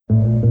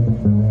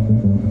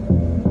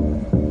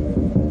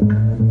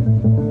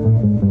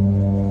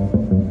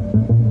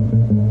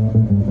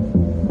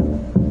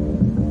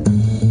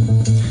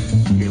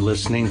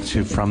listening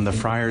to From the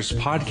Friars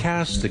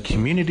podcast, the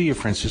community of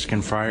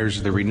Franciscan Friars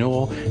of the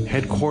Renewal,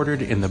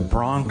 headquartered in the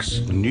Bronx,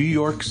 New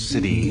York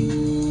City.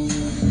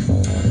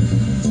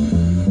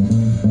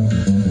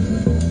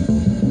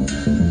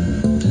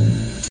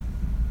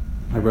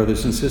 My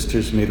brothers and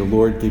sisters, may the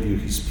Lord give you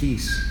his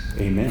peace.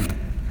 Amen.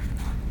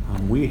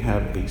 We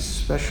have a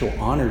special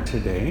honor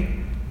today.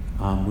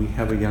 We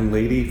have a young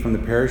lady from the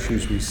parish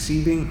who's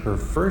receiving her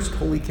first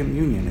Holy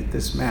Communion at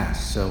this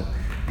Mass. So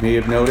you may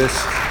have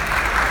noticed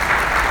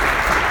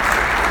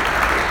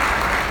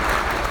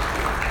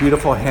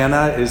beautiful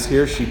Hannah is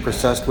here. She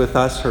processed with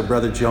us. Her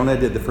brother Jonah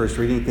did the first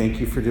reading. Thank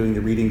you for doing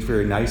the readings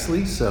very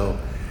nicely. So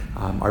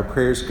our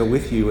prayers go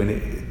with you. And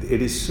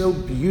it is so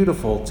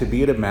beautiful to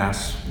be at a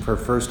Mass for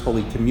first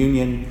Holy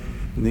Communion.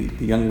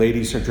 The young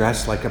ladies are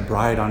dressed like a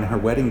bride on her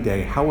wedding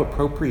day. How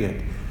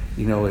appropriate.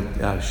 You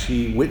know,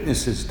 she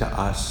witnesses to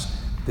us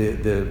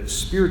the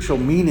spiritual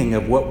meaning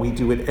of what we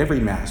do at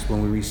every Mass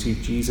when we receive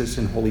Jesus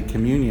in Holy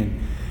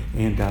Communion.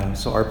 And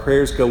so our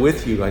prayers go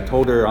with you. I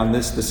told her on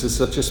this is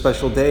such a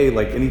special day,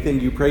 like anything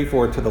you pray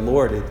for to the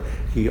Lord,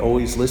 he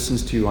always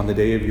listens to you on the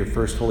day of your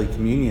first Holy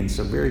Communion.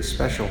 So very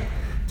special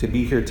to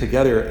be here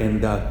together.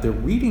 And the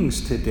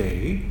readings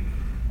today,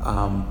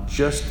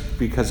 just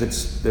because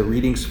it's the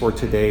readings for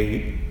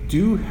today,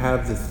 do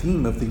have the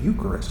theme of the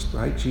Eucharist,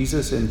 right?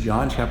 Jesus in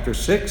John chapter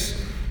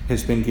 6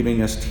 has been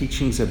giving us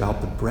teachings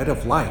about the bread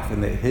of life,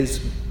 and that his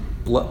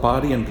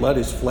body and blood,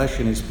 his flesh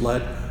and his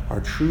blood, are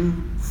true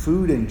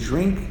food and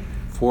drink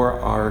for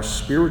our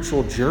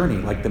spiritual journey,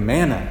 like the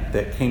manna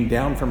that came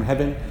down from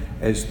heaven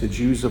as the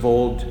Jews of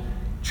old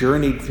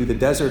journeyed through the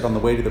desert on the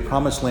way to the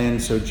promised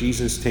land. So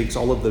Jesus takes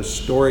all of those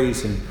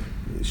stories and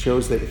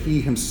shows that he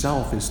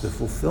himself is the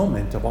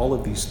fulfillment of all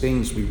of these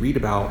things we read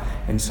about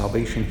in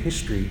salvation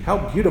history.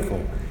 How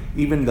beautiful.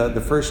 Even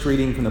the first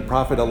reading from the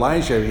prophet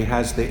Elijah, he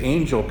has the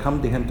angel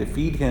come to him to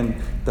feed him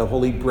the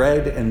holy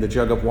bread and the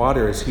jug of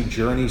water as he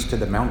journeys to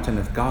the mountain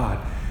of God.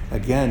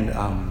 Again,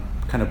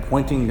 kind of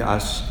pointing to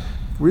us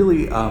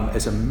really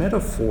as a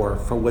metaphor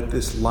for what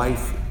this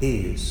life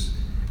is.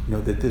 You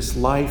know, that this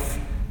life,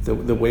 the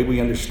way we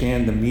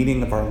understand the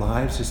meaning of our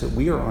lives is that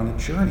we are on a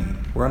journey.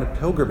 We're on a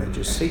pilgrimage,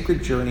 a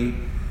sacred journey.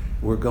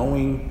 We're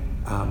going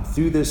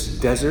through this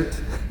desert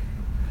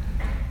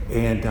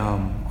and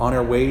on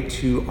our way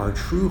to our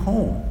true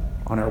home,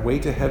 on our way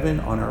to heaven,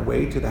 on our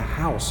way to the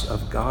house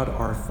of God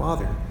our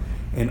Father.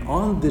 And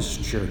on this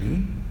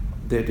journey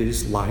that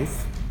is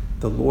life,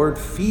 the Lord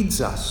feeds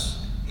us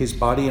his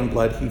body and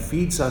blood. He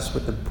feeds us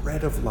with the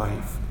bread of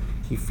life.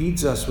 He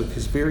feeds us with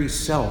his very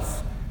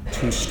self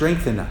to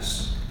strengthen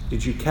us.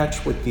 Did you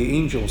catch what the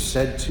angel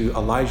said to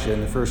Elijah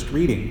in the first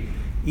reading?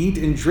 Eat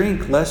and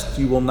drink, lest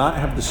you will not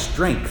have the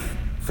strength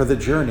for the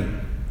journey.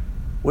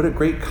 What a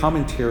great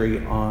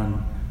commentary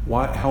on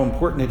how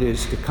important it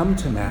is to come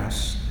to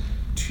Mass,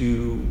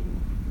 to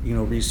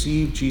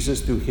receive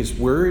Jesus through his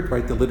word,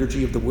 right? The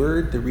liturgy of the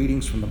word, the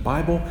readings from the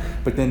Bible,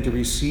 but then to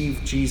receive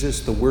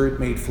Jesus, the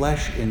word made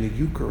flesh, in the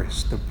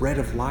Eucharist, the bread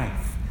of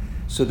life,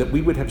 so that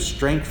we would have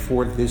strength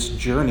for this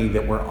journey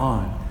that we're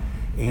on.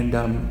 And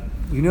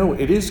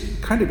it is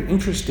kind of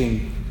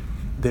interesting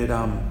that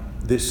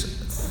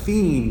this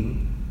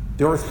theme,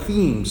 there are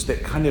themes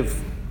that kind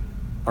of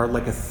are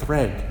like a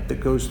thread that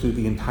goes through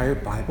the entire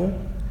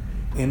Bible.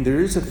 And there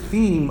is a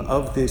theme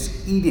of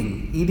this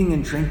eating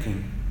and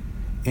drinking.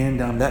 And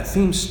that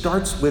theme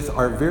starts with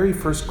our very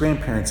first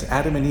grandparents,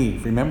 Adam and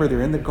Eve. Remember,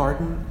 they're in the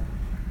garden,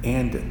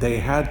 and they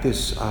had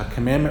this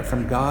commandment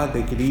from God.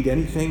 They could eat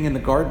anything in the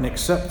garden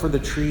except for the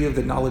tree of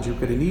the knowledge of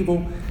good and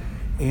evil.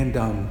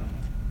 And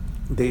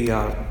they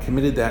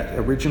committed that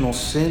original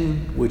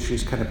sin, which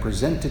is kind of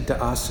presented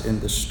to us in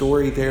the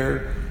story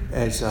there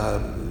as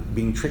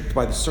being tricked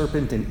by the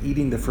serpent and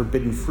eating the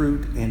forbidden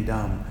fruit, and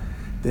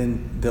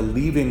then the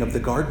leaving of the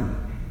garden.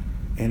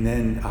 And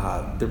then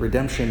the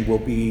redemption will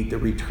be the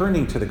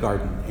returning to the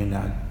garden, and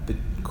the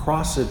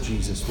cross of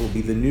Jesus will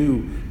be the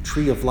new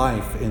tree of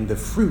life, and the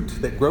fruit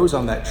that grows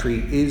on that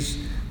tree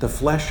is the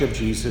flesh of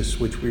Jesus,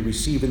 which we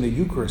receive in the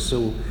Eucharist.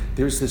 So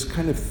there's this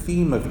kind of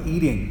theme of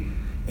eating.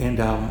 And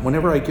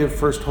whenever I give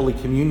First Holy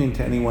Communion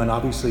to anyone,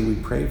 obviously we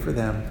pray for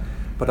them,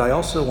 but I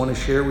also want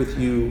to share with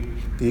you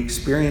the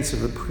experience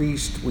of a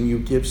priest when you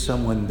give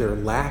someone their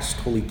last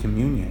Holy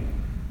Communion.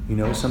 You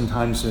know,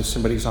 sometimes if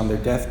somebody's on their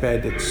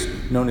deathbed, it's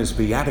known as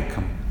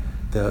viaticum,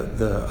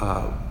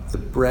 the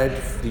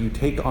bread that you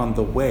take on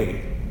the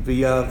way,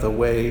 via the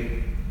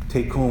way,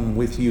 take home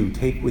with you,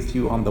 take with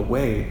you on the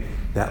way,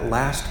 that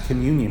last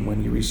communion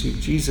when you receive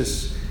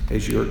Jesus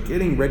as you're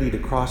getting ready to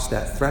cross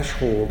that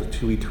threshold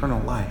to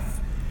eternal life.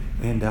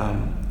 And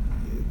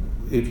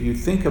if you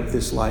think of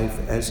this life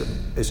as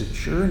a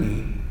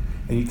journey,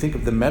 and you think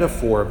of the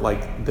metaphor of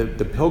like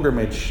the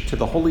pilgrimage to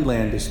the Holy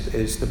Land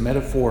is the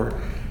metaphor.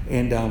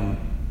 And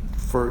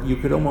for you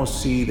could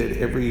almost see that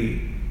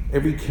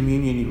every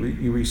communion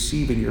you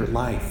receive in your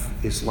life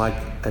is like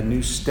a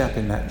new step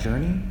in that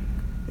journey.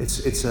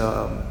 It's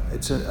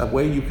a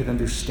way you could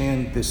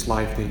understand this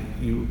life, that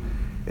you,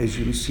 as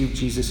you receive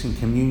Jesus in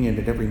communion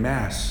at every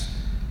Mass,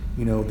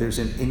 you know, there's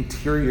an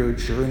interior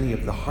journey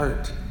of the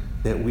heart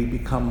that we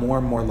become more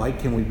and more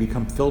like him. We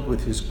become filled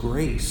with his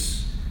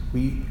grace.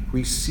 We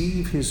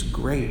receive his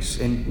grace.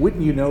 And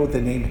wouldn't you know,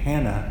 the name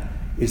Hannah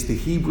is the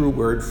Hebrew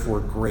word for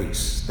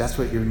grace. That's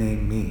what your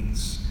name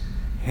means.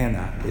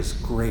 Hannah is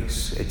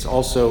grace. It's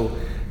also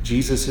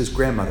Jesus'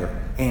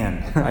 grandmother,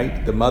 Anne,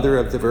 right? The mother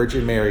of the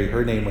Virgin Mary,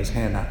 her name was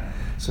Hannah.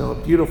 So a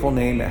beautiful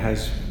name that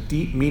has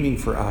deep meaning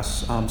for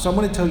us. So I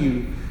want to tell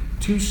you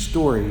two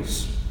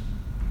stories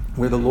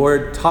where the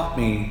Lord taught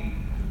me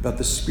about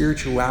the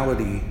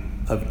spirituality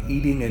of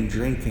eating and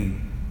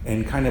drinking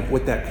and kind of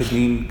what that could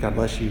mean, God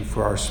bless you,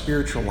 for our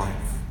spiritual life.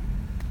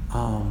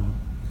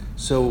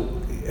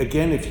 So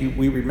again,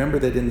 we remember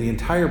that in the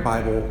entire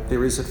Bible,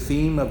 there is a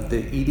theme of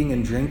the eating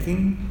and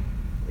drinking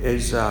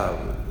is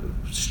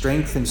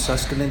strength and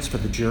sustenance for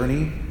the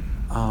journey.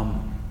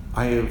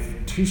 I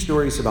have two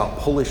stories about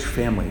Polish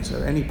families. Are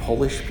there any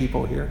Polish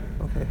people here?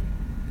 Okay.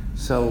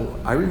 So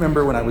I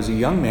remember when I was a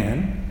young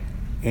man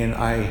and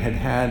I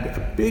had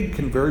a big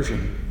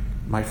conversion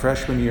my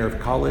freshman year of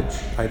college.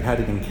 I'd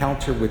had an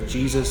encounter with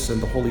Jesus and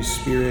the Holy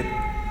Spirit.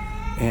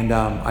 And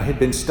I had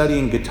been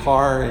studying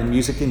guitar and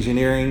music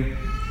engineering.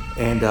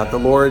 And the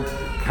Lord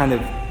kind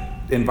of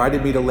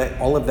invited me to let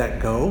all of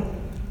that go.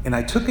 And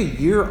I took a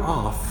year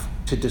off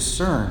to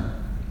discern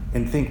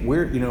and think,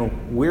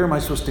 where am I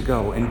supposed to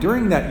go? And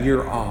during that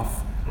year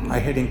off, I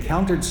had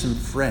encountered some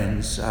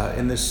friends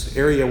in this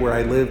area where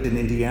I lived in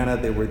Indiana.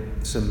 There were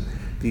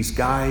these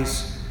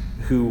guys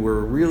who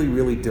were really,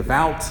 really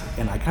devout,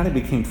 and I kind of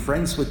became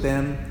friends with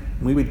them.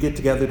 We would get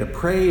together to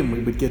pray, and we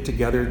would get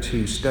together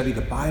to study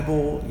the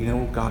Bible,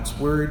 God's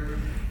Word.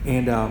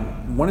 And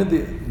one of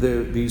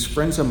these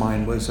friends of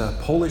mine was a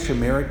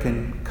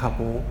Polish-American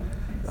couple,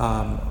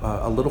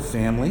 a little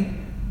family,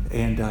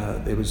 and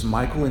it was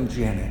Michael and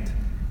Janet.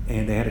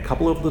 And they had a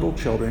couple of little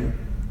children.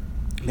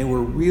 They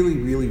were really,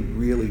 really,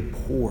 really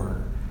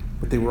poor,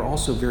 but they were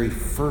also very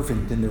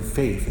fervent in their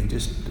faith, and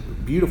just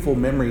beautiful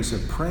memories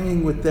of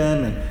praying with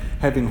them and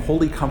having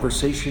holy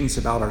conversations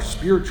about our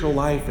spiritual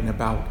life and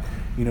about,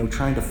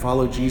 trying to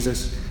follow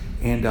Jesus.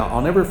 And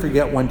I'll never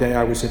forget, one day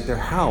I was at their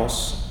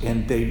house,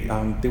 and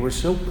they were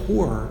so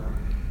poor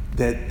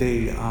that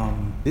they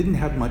didn't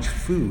have much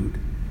food.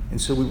 And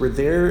so we were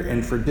there,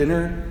 and for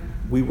dinner,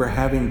 we were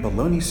having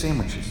bologna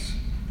sandwiches.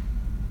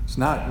 It's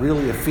not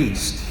really a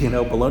feast,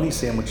 bologna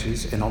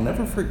sandwiches. And I'll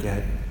never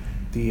forget,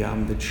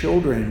 the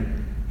children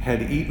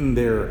had eaten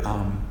their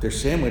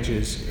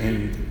sandwiches,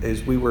 and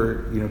as we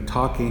were,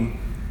 talking,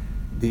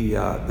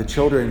 the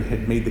children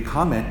had made the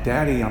comment,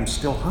 "Daddy, I'm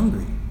still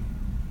hungry."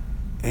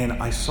 And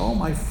I saw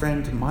my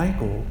friend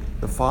Michael,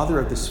 the father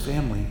of this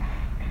family,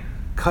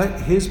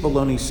 cut his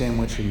bologna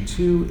sandwich in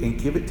two and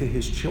give it to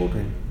his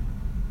children.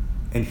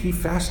 And he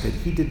fasted.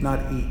 He did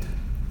not eat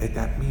at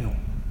that meal.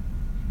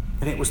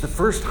 And it was the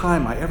first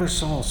time I ever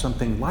saw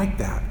something like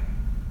that.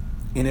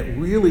 And it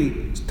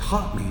really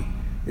taught me,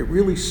 it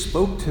really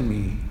spoke to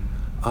me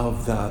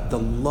of the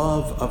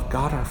love of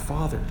God our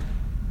Father,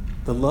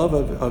 the love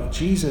of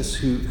Jesus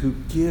who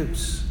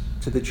gives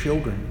to the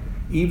children,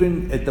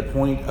 even at the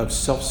point of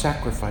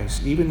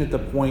self-sacrifice, even at the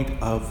point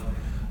of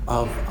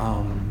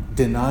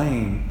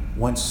denying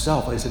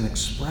oneself as an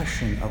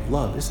expression of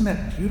love. Isn't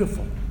that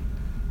beautiful?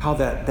 How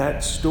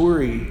that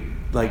story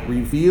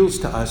reveals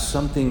to us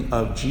something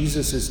of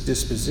Jesus's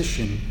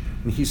disposition,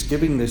 and he's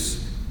giving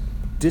this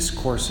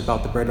discourse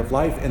about the bread of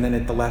life, and then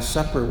at the Last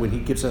Supper, when he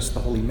gives us the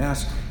Holy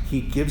Mass,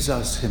 he gives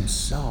us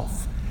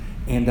himself.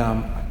 And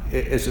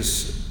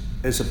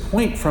as a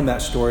point from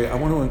that story, I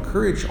want to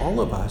encourage all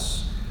of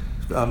us.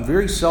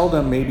 Very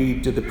seldom, maybe,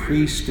 do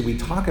we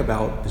talk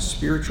about the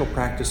spiritual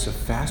practice of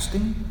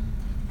fasting.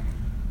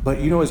 But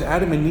as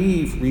Adam and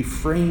Eve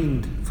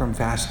refrained from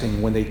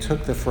fasting when they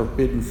took the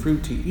forbidden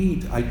fruit to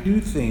eat, I do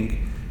think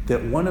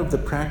that one of the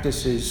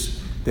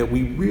practices that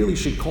we really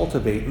should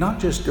cultivate, not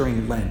just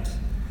during Lent,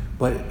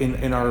 but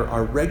in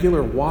our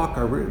regular walk,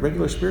 our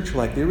regular spiritual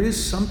life, there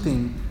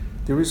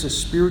is a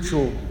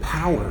spiritual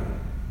power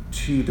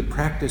to the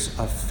practice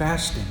of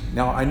fasting.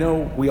 Now, I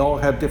know we all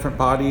have different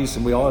bodies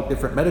and we all have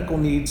different medical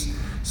needs.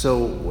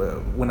 So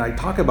when I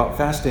talk about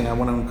fasting, I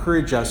want to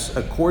encourage us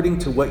according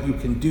to what you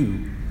can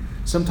do.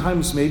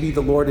 Sometimes maybe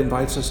the Lord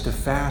invites us to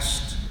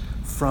fast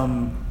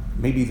from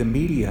maybe the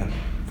media,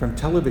 from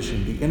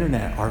television, the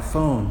internet, our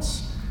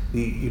phones,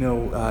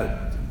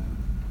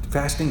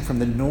 fasting from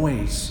the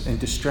noise and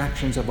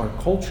distractions of our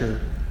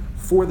culture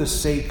for the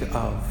sake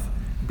of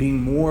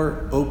being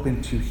more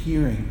open to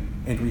hearing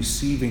and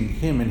receiving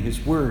him and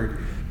his word.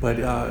 But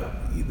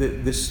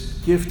this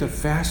gift of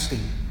fasting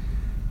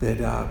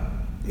that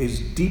is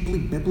deeply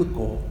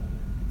biblical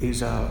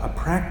is a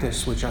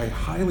practice which I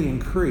highly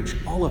encourage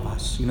all of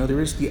us. There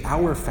is the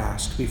hour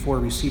fast before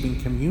receiving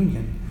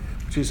communion,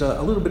 which is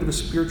a little bit of a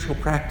spiritual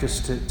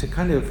practice to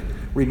kind of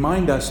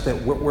remind us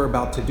that what we're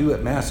about to do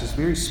at Mass is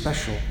very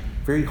special,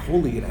 very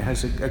holy, and it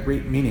has a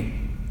great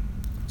meaning.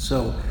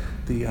 So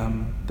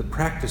the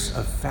practice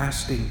of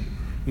fasting,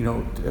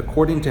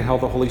 according to how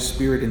the Holy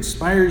Spirit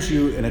inspires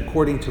you and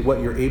according to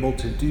what you're able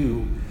to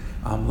do,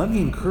 let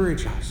me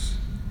encourage us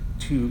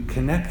to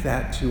connect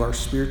that to our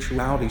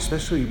spirituality,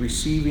 especially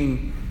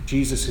receiving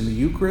Jesus in the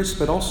Eucharist,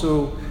 but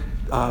also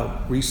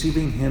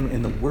receiving him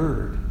in the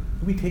Word.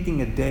 Maybe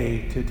taking a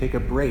day to take a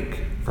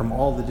break from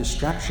all the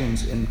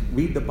distractions and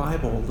read the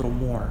Bible a little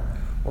more,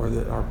 or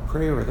our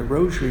prayer or the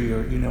rosary,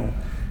 or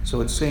so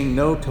it's saying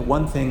no to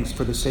one thing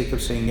for the sake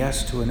of saying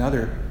yes to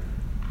another.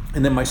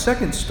 And then my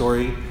second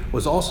story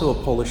was also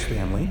a Polish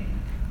family.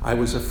 I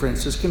was a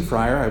Franciscan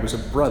friar. I was a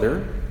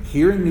brother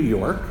here in New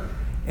York,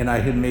 and I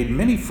had made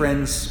many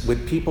friends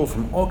with people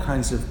from all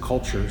kinds of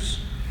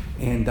cultures.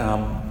 And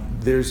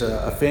there's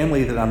a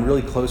family that I'm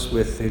really close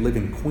with. They live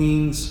in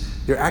Queens.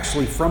 They're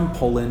actually from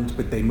Poland,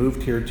 but they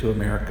moved here to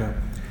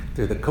America.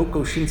 They're the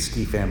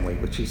Kokoshinsky family,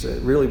 which is a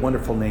really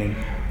wonderful name.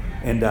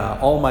 And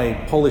all my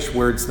Polish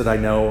words that I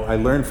know, I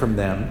learned from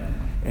them.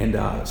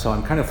 And so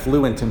I'm kind of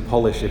fluent in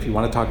Polish if you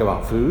want to talk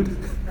about food.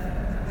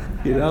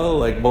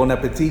 Like bon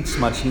appetit,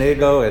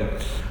 smacznego,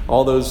 and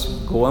all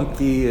those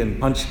gołąbki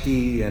and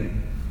punchki,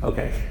 and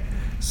okay.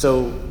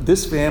 So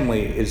this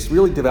family is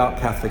really devout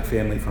Catholic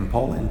family from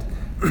Poland.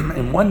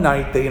 And one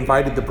night they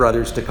invited the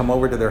brothers to come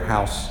over to their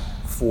house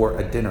for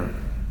a dinner.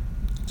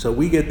 So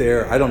we get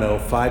there,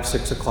 5,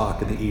 6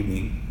 o'clock in the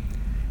evening.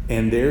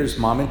 And there's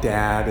mom and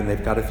dad, and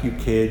they've got a few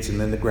kids, and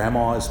then the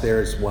grandma is there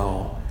as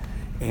well.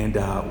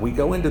 And we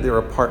go into their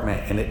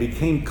apartment, and it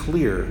became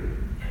clear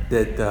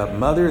that the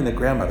mother and the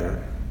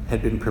grandmother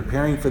had been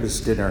preparing for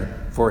this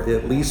dinner for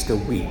at least a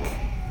week.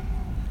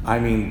 I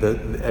mean,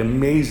 the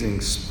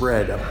amazing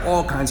spread of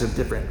all kinds of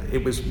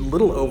it was a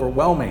little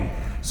overwhelming.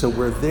 So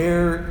we're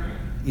there,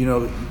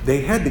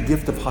 they had the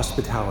gift of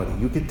hospitality.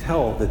 You could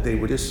tell that they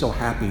were just so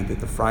happy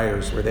that the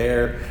friars were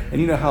there. And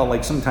you know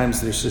how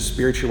sometimes there's the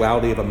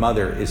spirituality of a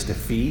mother is to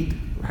feed,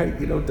 right?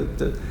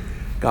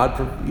 God,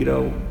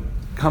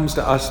 comes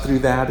to us through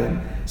that.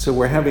 And so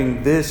we're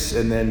having this,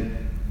 and then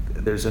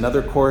there's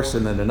another course,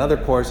 and then another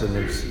course, and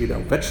there's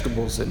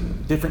vegetables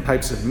and different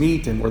types of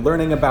meat, and we're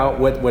learning about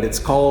what it's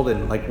called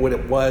and what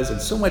it was,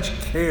 and so much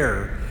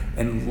care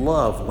and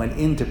love went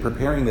into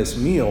preparing this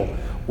meal.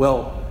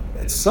 Well,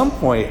 at some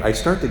point I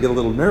start to get a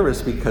little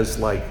nervous because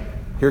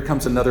here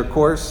comes another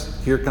course,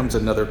 here comes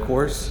another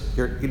course,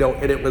 and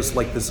it was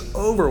this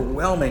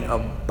overwhelming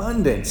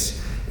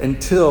abundance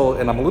until,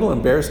 and I'm a little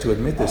embarrassed to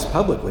admit this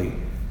publicly,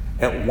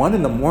 at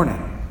 1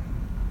 a.m,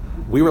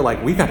 we were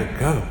we gotta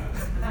go.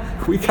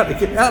 We got to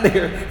get out of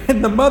here.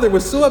 And the mother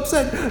was so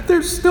upset.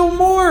 There's still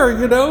more,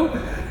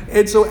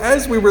 And so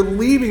as we were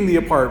leaving the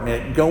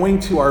apartment,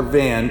 going to our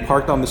van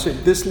parked on the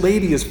street, this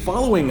lady is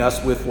following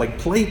us with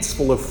plates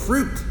full of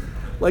fruit.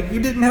 You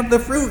didn't have the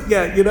fruit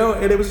yet,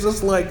 And it was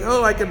just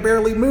I could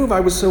barely move. I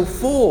was so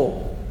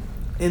full.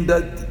 And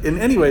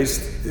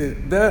anyways,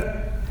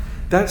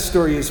 that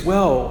story as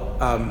well,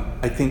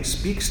 I think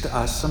speaks to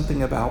us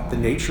something about the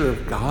nature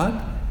of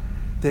God,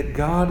 that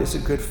God is a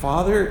good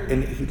Father,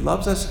 and he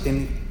loves us,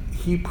 and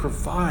he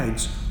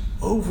provides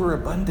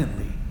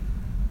overabundantly.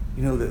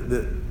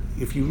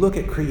 If you look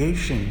at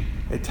creation,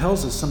 it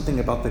tells us something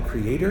about the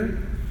Creator,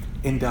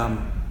 and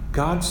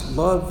God's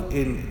love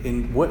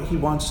in what he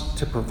wants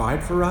to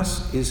provide for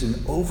us is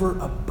an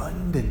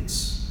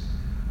overabundance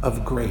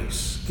of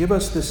grace. Give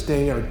us this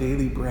day our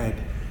daily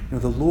bread.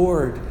 The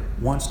Lord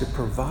wants to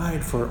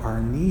provide for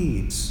our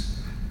needs.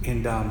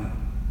 And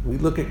we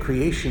look at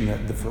creation,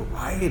 the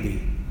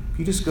variety. If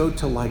you just go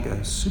to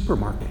a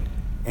supermarket,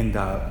 and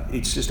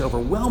it's just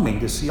overwhelming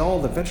to see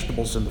all the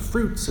vegetables and the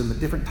fruits and the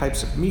different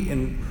types of meat,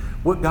 and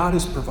what God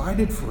has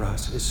provided for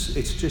us.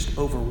 It's just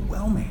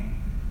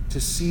overwhelming to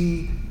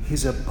see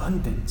his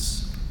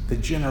abundance, the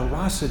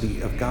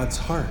generosity of God's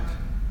heart.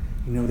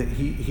 That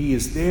he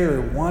is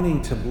there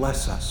wanting to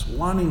bless us,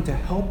 wanting to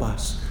help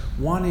us,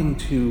 wanting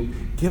to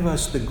give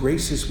us the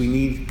graces we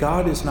need.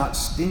 God is not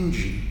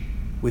stingy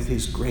with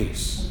his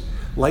grace.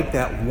 Like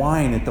that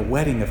wine at the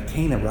wedding of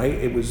Cana, right?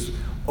 It was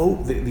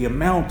the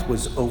amount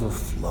was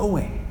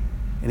overflowing.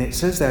 And it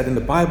says that in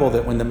the Bible,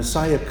 that when the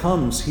Messiah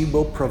comes, he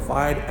will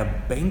provide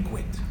a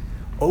banquet,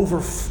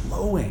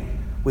 overflowing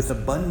with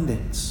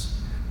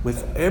abundance,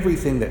 with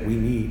everything that we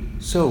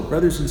need. So,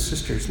 brothers and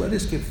sisters, let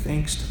us give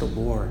thanks to the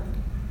Lord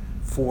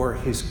for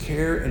his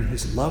care and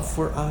his love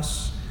for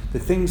us, the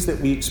things that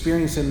we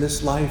experience in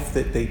this life,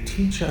 that they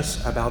teach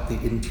us about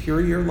the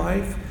interior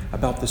life,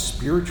 about the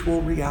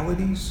spiritual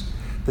realities,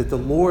 that the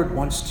Lord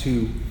wants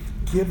to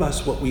give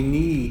us what we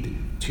need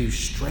to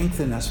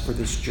strengthen us for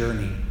this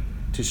journey,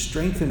 to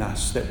strengthen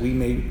us that we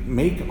may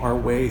make our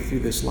way through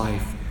this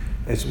life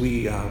as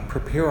we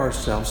prepare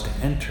ourselves to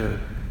enter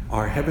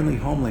our heavenly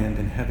homeland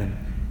in heaven.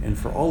 And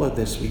for all of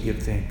this, we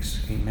give thanks.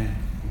 Amen.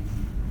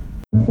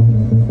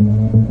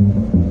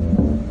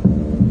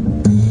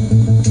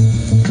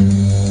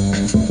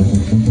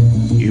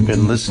 You've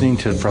been listening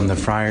to From the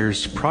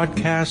Friars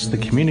podcast, the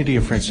community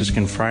of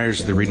Franciscan Friars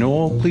of the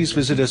Renewal. Please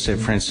visit us at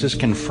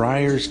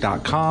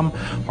franciscanfriars.com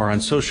or on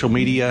social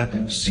media,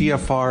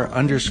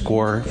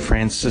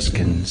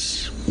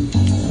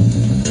 CFR_Franciscans.